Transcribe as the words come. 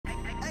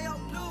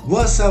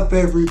What's up,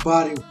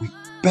 everybody? We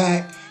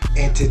back,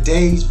 and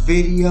today's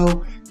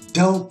video,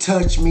 don't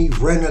touch me,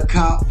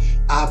 Rent-A-Cop.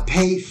 I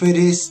paid for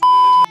this.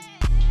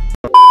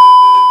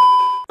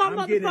 I'm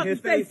getting in his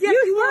face. Yes,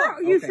 you are.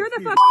 You Okay, sure the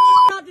excuse fuck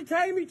not to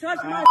tell me touch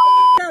my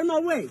out of my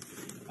way?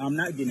 I'm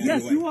not getting out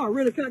Yes, of the way. you are.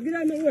 Really, get out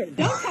of my way.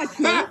 Don't touch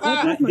me. Don't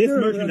touch my This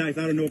girl. merchandise,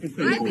 I don't know if it's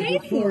paid I for.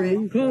 paid for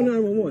it. Call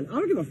 911. I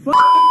don't give a fuck.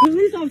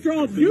 Police officer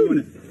off So you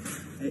duty.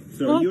 Hey,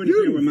 so you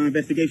interfere with my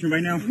investigation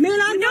right now? Man,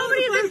 I know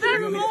Nobody's the in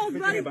federal laws, Put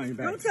your buddy. hand behind your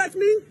back. Don't touch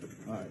me.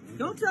 All right.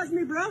 Don't touch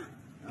me, bro. All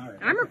right.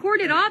 I'm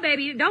recorded all,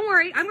 baby. Don't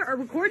worry. I'm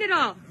recorded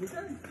all.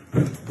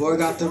 Boy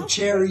got them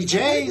Cherry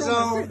J's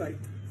on.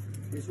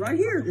 It's right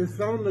here. It's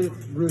on the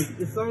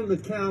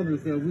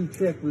counters that we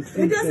check receipts.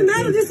 It doesn't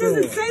matter. This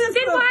isn't saying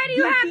Then stuff. why do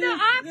you have the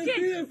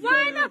option?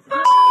 Why the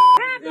fuck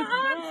have the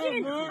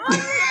option?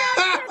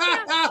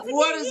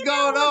 What is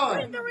going on?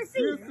 Print the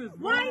receipt.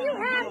 Why do you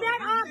have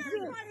that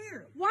option?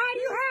 Why do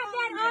you have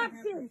that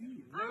option?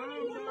 I'm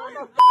the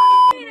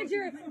motherfucking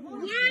manager.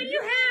 Why do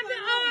you have the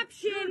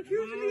option?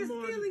 Accusing me of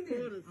stealing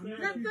this.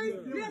 That thing,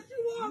 yes, you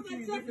are. That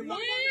second. Why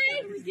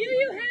do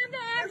you have the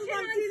option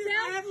Everybody see this?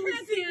 I have a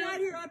receipt right on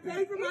here. I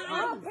paid for my All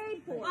items. paid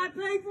for. I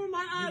paid for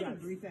my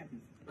items. 3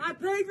 seconds. I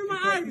paid for my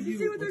items. You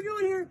see what they're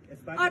doing here?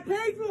 I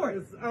paid for it.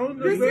 It's on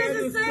the This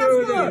isn't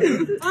Sam's Club.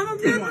 I'm a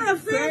member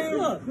of Sam's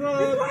Club.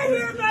 It's right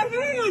here in my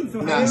hands.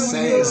 Not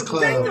Sam's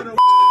Club.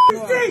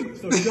 Receipt.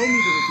 So show me the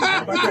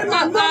receipt.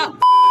 How about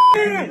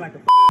that? Like a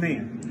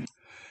man.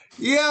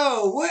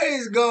 Yo, what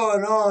is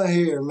going on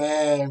here,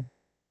 man?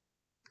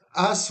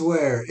 I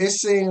swear, it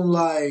seemed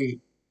like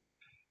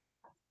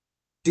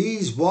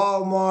these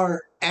Walmart,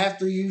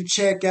 after you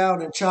check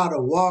out and try to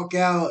walk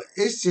out,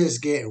 it's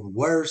just getting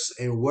worse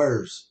and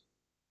worse.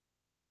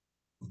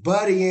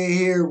 Buddy in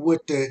here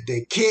with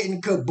the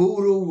kitten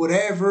caboodle,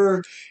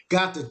 whatever,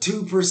 got the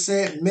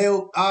 2%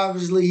 milk.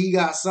 Obviously, he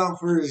got something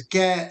for his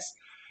cats.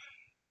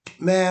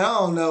 Man, I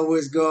don't know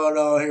what's going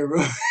on here,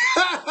 bro.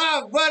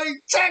 Buddy,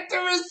 check the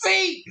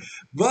receipt.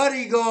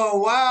 Buddy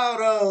going wild,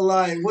 though,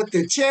 like with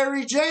the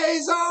Cherry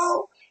J's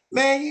on.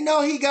 Man, you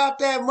know he got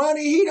that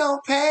money. He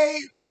don't pay.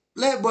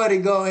 Let Buddy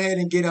go ahead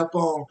and get up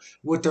on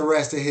with the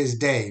rest of his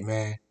day,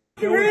 man.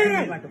 Show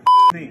me like a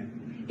man.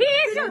 He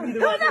is your, who the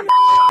fuck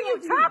are you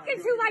talking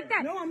to like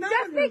that? No, I'm not.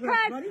 Just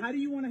because. How do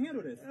you want to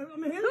handle this? Who the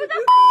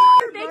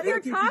fuck do you think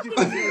you're talking to?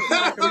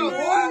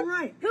 What?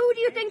 Right. Who do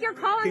you think you're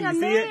calling Can a you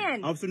see it?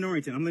 man? Officer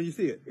Norrington, I'm letting you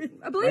see it.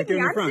 Believe Right there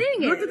me, in the I'm front.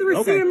 seeing Look at the it.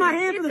 receipt Okay. in my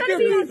hand It's for the gonna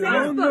be on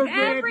 15th. Facebook,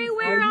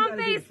 everywhere on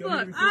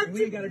Facebook.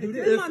 We ain't got to do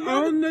this. It's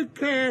on the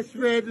cash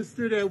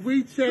register that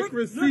we check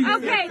receipts.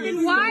 Okay,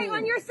 then why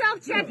on your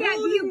self-checkout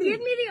do you give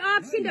me the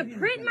option to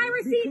print my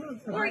receipt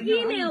or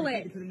email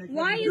it?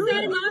 Why is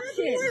that an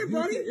option?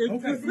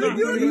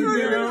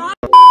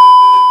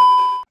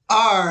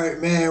 Alright,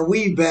 man,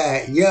 we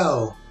back.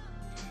 Yo,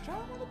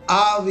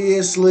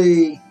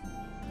 obviously,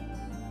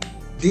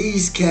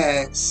 these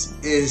cats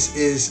is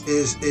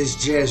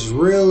just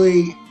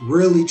really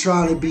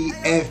trying to be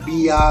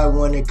FBI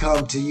when it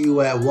comes to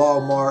you at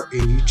Walmart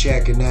and you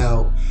checking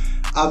out.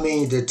 I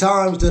mean, the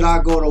times that I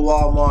go to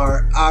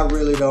Walmart, I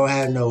really don't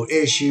have no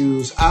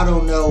issues. I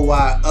don't know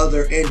why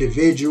other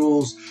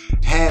individuals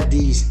have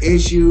these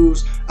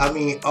issues. I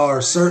mean,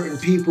 are certain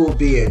people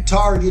being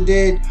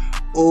targeted,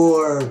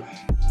 or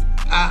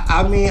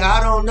I mean, I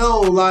don't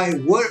know, like,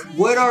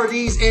 what are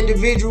these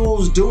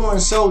individuals doing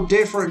so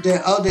different than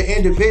other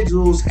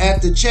individuals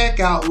at the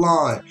checkout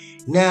line?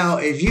 Now,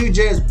 if you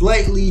just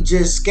blatantly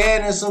just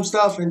scanning some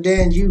stuff and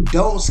then you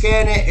don't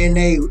scan it and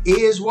they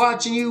is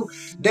watching you,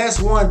 that's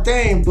one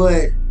thing,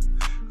 but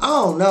I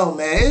don't know,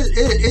 man.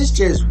 It's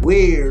just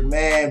weird,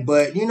 man.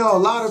 But, you know, a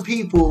lot of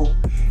people,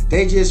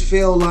 they just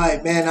feel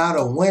like, man, I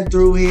done went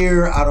through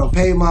here, I done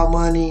paid my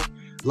money.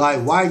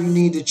 Like, why you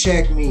need to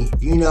check me?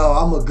 You know,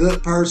 I'm a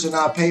good person.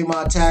 I pay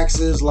my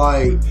taxes.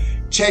 Like,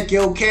 check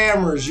your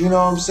cameras. You know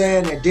what I'm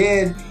saying? And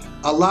then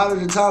a lot of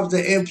the times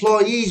the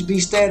employees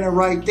be standing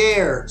right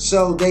there.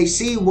 So they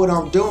see what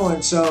I'm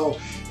doing. So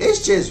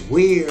it's just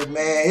weird,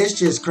 man. It's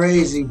just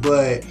crazy.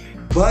 But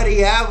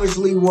Buddy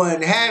obviously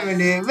wasn't having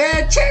it.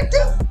 Man, check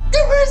the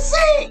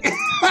receipt.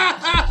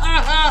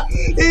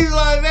 He's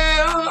like,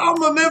 man,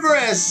 I'm a member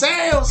at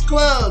Sam's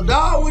Club,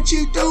 dog. What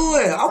you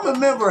doing? I'm a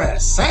member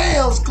at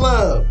Sam's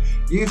Club.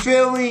 You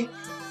feel me?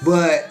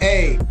 But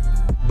hey,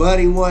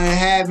 Buddy wasn't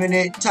having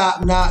it.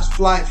 Top-notch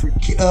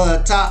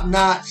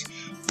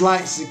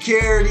flight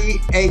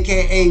security,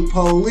 aka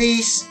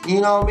police.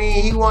 You know what I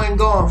mean? He wasn't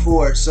going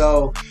for it.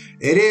 So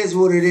it is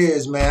what it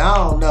is, man. I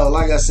don't know.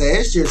 Like I said,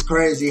 it's just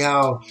crazy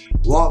how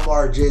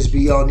Walmart just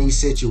be on these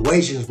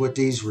situations with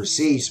these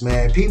receipts,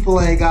 man.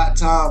 People ain't got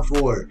time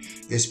for it.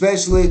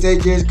 Especially if they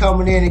just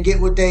coming in and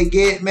get what they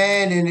get,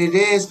 man. And it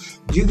is,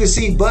 you can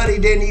see Buddy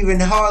didn't even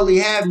hardly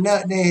have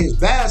nothing in his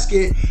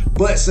basket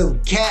but some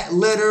cat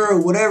litter or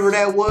whatever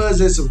that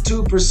was and some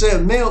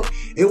 2% milk.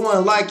 It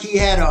wasn't like he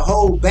had a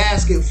whole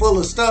basket full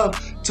of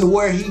stuff to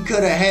where he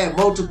could have had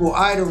multiple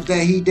items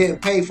that he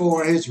didn't pay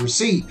for in his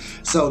receipt.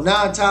 So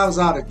 9 times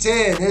out of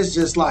 10, it's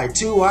just like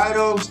 2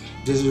 items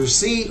There's a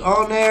receipt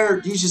on there.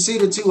 You should see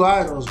the 2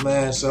 items,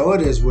 man. So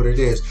it is what it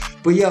is.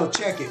 But yo,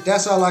 check it.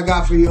 That's all I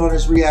got for you on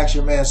this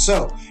reaction, man.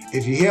 So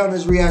if you're here on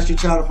this reaction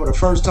channel for the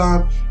first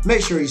time,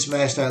 make sure you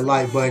smash that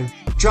like button.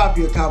 Drop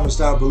your comments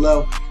down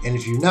below. And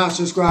if you're not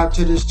subscribed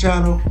to this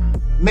channel,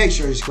 make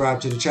sure you subscribe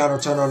to the channel.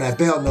 Turn on that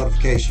bell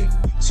notification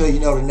so you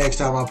know the next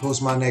time I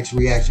post my next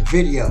reaction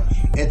video.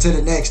 Until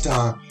the next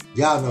time,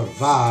 y'all know the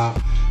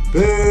vibe.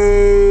 Peace.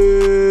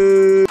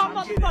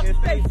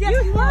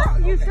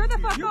 You sure the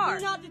fuck are? You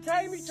cannot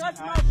detain me, touch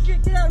my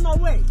shit, get out of my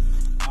way.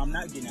 I'm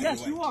not getting out of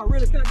Yes, your way. you are,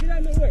 really, get out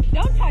of my way.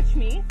 Don't touch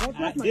me. Don't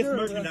touch my This girl,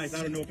 merchandise,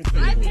 I don't know if it's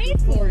I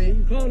paid for it.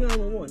 You call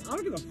 911. I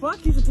don't give a fuck,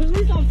 he's a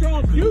police officer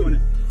off duty.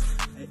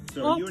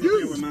 So you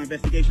interfere with my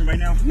investigation right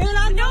now? Man,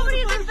 I know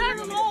Nobody's the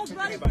affected. laws,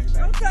 buddy.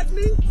 Don't touch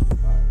me.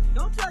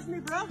 Don't touch me,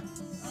 bro.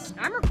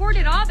 I'm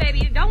recording it all,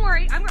 baby. Don't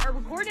worry. I'm gonna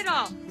record it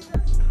all.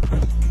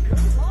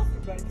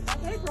 I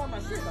paid for all my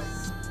shit, buddy.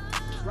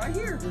 Right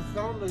here. It's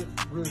on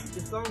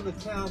the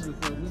counter,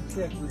 so we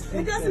check receipts.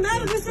 It doesn't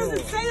matter. This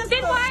isn't saying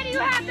Then why do you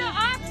have the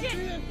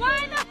option?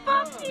 Why the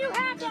fuck do you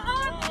have the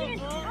option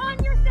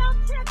on your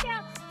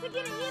self-checkout to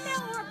get an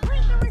email or a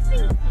print the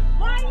receipt?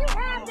 Why do you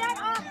have that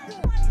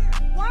option?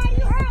 Why do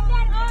you have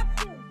that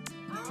option?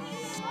 I'm a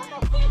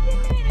motherfucking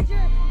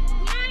manager.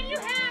 Why do you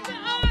have the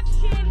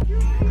option?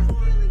 Why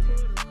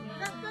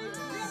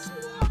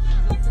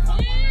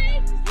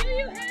do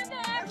you have the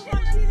option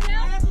on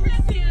self-checkout?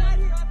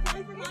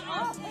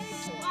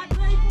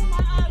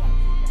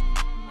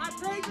 I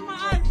paid for my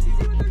items. You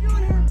see what they're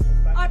doing here?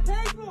 I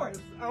paid for it.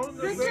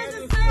 This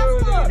isn't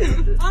Sam's Club.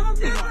 I'm a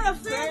member of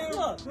Sam's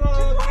Club. It's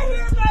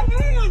right here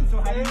in my hands. So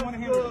how do you want to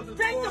handle this?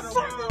 Take the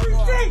fucking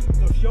receipt.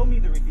 So show me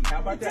the receipt. How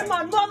about It's that? in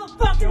my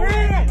motherfucking Show me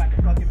hand. like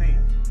a fucking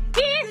man.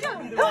 He is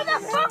who the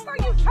fuck are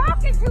you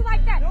talking to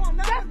like that? No, I'm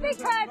not. Just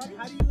because.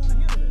 How do you want to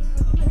handle this?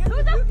 Who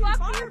the fuck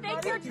do you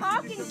think you're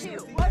talking to?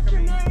 What's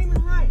your name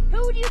and rank?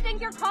 Who do you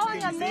think you're calling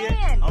a Can you see it?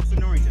 man? Officer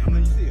Norrington, I'm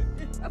letting you see it.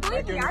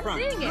 Believe me, I'm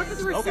seeing Look at it.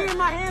 the receipt in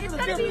my hand. It's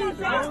for the gonna be on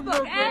 15,000.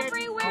 Facebook,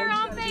 everywhere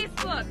on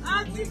Facebook.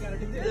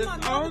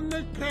 It's on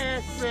the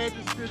cash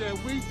register that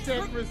we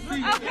check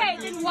receipts. Okay,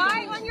 then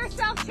why on your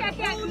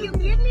self-checkout do you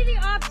give me the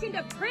option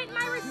to print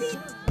my receipt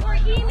or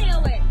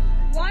email it?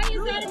 Why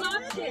is that an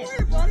option?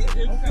 Here, buddy.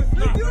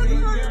 You're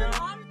the